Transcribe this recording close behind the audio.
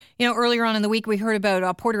Earlier on in the week, we heard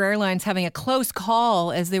about Porter Airlines having a close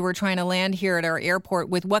call as they were trying to land here at our airport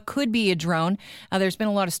with what could be a drone. There's been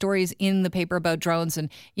a lot of stories in the paper about drones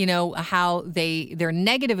and, how their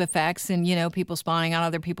negative effects and, people spying on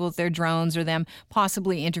other people with their drones or them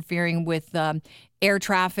possibly interfering with air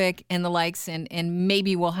traffic and the likes, and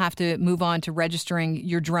maybe we'll have to move on to registering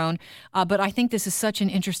your drone. But I think this is such an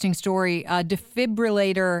interesting story.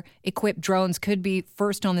 Defibrillator-equipped drones could be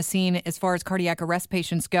first on the scene as far as cardiac arrest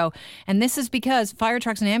patients go. And this is because fire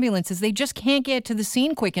trucks and ambulances, they just can't get to the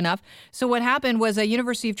scene quick enough. So what happened was a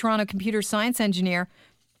University of Toronto computer science engineer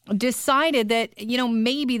decided that,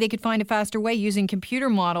 maybe they could find a faster way using computer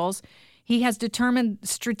models. He has determined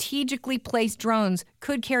strategically placed drones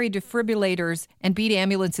could carry defibrillators and beat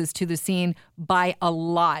ambulances to the scene by a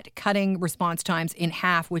lot, cutting response times in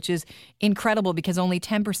half, which is incredible because only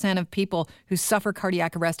 10% of people who suffer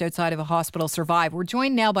cardiac arrest outside of a hospital survive. We're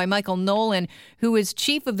joined now by Michael Nolan, who is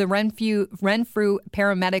chief of the Renfrew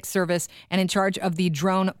Paramedic Service and in charge of the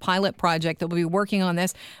drone pilot project that will be working on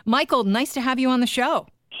this. Michael, nice to have you on the show.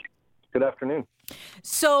 Good afternoon.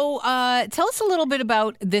 So tell us a little bit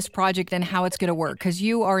about this project and how it's going to work, because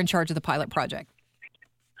you are in charge of the pilot project.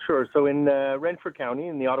 Sure. So in Renfrew County,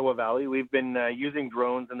 in the Ottawa Valley, we've been using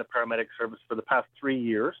drones in the paramedic service for the past 3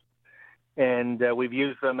 years. And we've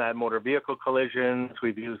used them at motor vehicle collisions.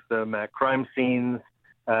 We've used them at crime scenes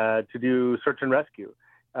to do search and rescue.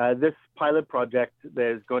 This pilot project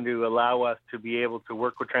is going to allow us to be able to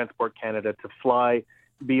work with Transport Canada to fly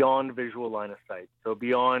beyond visual line of sight. So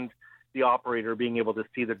beyond the operator being able to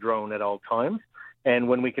see the drone at all times. And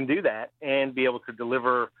when we can do that and be able to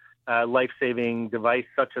deliver a life-saving device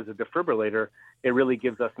such as a defibrillator, it really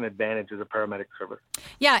gives us an advantage as a paramedic service.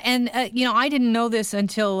 Yeah, and, I didn't know this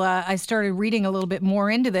until I started reading a little bit more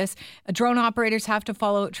into this. Drone operators have to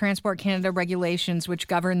follow Transport Canada regulations, which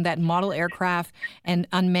govern that model aircraft and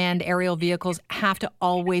unmanned aerial vehicles have to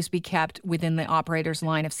always be kept within the operator's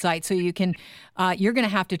line of sight. So you're going to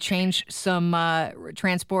have to change some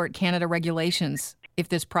Transport Canada regulations if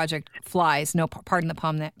this project flies. No, pardon the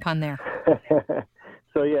pun there.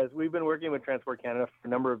 So, yes, we've been working with Transport Canada for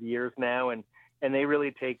a number of years now, and they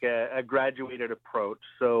really take a graduated approach.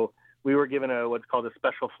 So we were given what's called a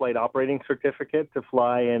special flight operating certificate to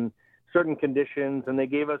fly in certain conditions, and they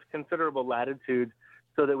gave us considerable latitude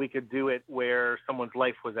so that we could do it where someone's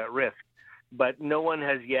life was at risk. But no one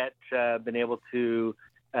has yet been able to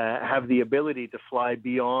have the ability to fly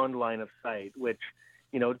beyond line of sight, which,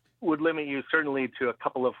 would limit you certainly to a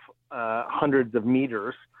couple of hundreds of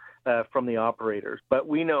meters from the operators. But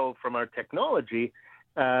we know from our technology,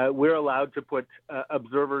 we're allowed to put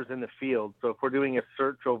observers in the field. So if we're doing a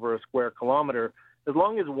search over a square kilometer, as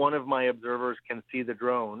long as one of my observers can see the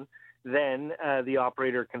drone, then the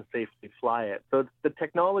operator can safely fly it. So the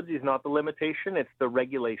technology is not the limitation, it's the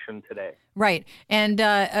regulation today. Right. And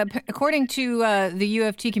according to the U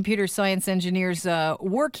of T computer science engineers'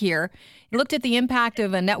 work here, it looked at the impact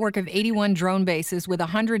of a network of 81 drone bases with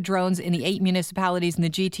 100 drones in the 8 municipalities in the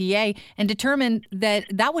GTA and determined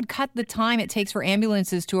that would cut the time it takes for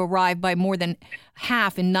ambulances to arrive by more than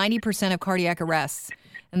half in 90% of cardiac arrests.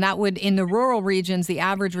 And that would, in the rural regions, the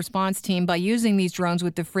average response team, by using these drones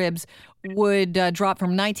with defibs, would drop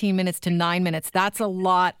from 19 minutes to 9 minutes. That's a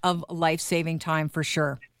lot of life-saving time for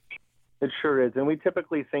sure. It sure is. And we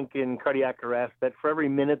typically think in cardiac arrest that for every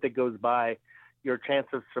minute that goes by, your chance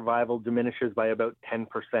of survival diminishes by about 10%.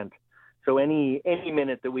 So any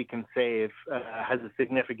minute that we can save has a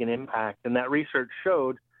significant impact. And that research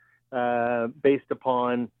showed, based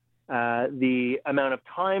upon the amount of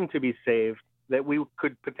time to be saved, that we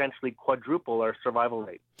could potentially quadruple our survival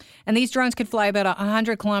rate. And these drones could fly about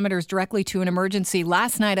 100 kilometers directly to an emergency.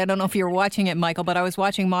 Last night, I don't know if you were watching it, Michael, but I was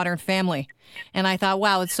watching Modern Family. And I thought,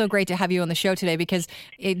 wow, it's so great to have you on the show today because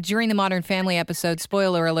during the Modern Family episode,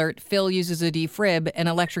 spoiler alert, Phil uses a defib and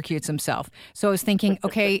electrocutes himself. So I was thinking,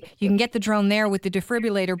 okay, you can get the drone there with the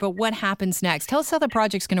defibrillator, but what happens next? Tell us how the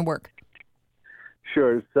project's going to work.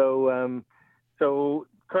 Sure. So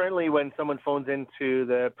currently, when someone phones into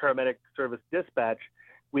the paramedic service dispatch,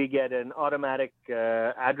 we get an automatic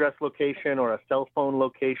address location or a cell phone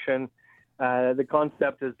location. The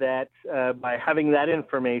concept is that by having that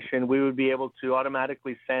information, we would be able to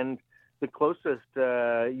automatically send the closest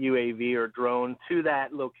UAV or drone to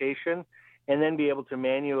that location and then be able to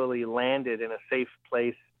manually land it in a safe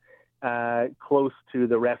place close to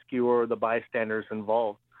the rescuer or the bystanders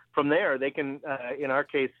involved. From there, they can, in our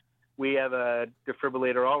case, we have a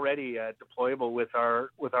defibrillator already deployable with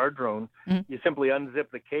our drone. Mm-hmm. You simply unzip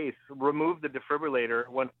the case, remove the defibrillator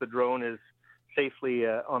once the drone is safely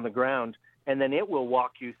on the ground, and then it will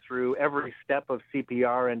walk you through every step of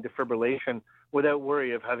CPR and defibrillation without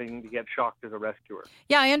worry of having to get shocked as a rescuer.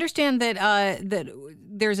 Yeah, I understand that that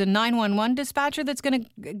there's a 911 dispatcher that's going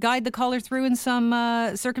to guide the caller through in some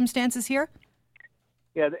circumstances here.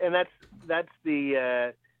 Yeah, and that's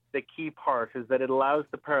the key part, is that it allows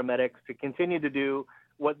the paramedics to continue to do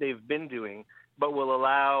what they've been doing, but will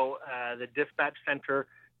allow the dispatch center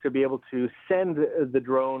to be able to send the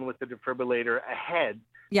drone with the defibrillator ahead.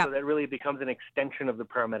 Yeah. So that really becomes an extension of the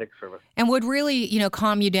paramedic service. And would really,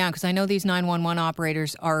 calm you down, because I know these 911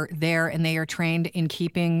 operators are there and they are trained in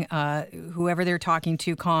keeping whoever they're talking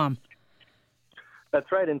to calm.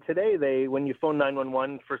 That's right. And today, when you phone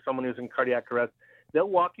 911 for someone who's in cardiac arrest, they'll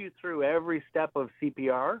walk you through every step of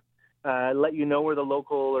CPR, let you know where the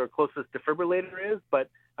local or closest defibrillator is. But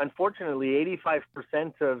unfortunately,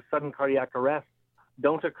 85% of sudden cardiac arrests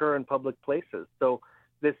don't occur in public places. So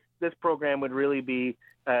this program would really be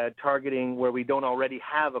targeting where we don't already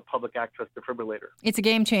have a public access defibrillator. It's a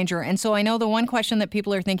game changer. And so I know the one question that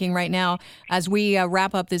people are thinking right now as we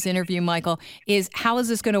wrap up this interview, Michael, is how is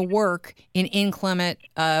this going to work in inclement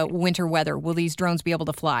winter weather? Will these drones be able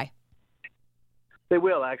to fly? They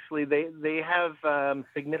will, actually. They have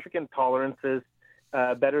significant tolerances,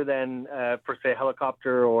 better than, for, say, a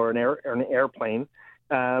helicopter or an airplane.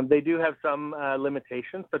 They do have some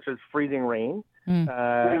limitations, such as freezing rain,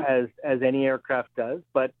 as any aircraft does.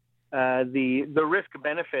 But the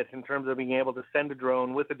risk-benefit in terms of being able to send a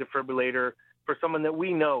drone with a defibrillator for someone that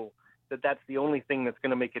we know that's the only thing that's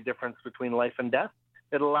going to make a difference between life and death,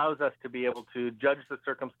 it allows us to be able to judge the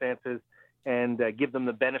circumstances and give them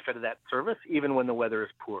the benefit of that service, even when the weather is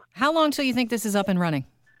poor. How long till you think this is up and running?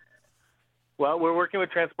 Well, we're working with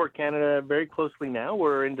Transport Canada very closely now.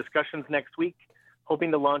 We're in discussions next week, hoping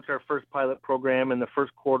to launch our first pilot program in the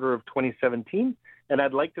first quarter of 2017, and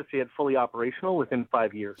I'd like to see it fully operational within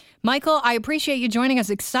 5 years. Michael, I appreciate you joining us.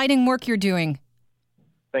 Exciting work you're doing.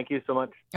 Thank you so much.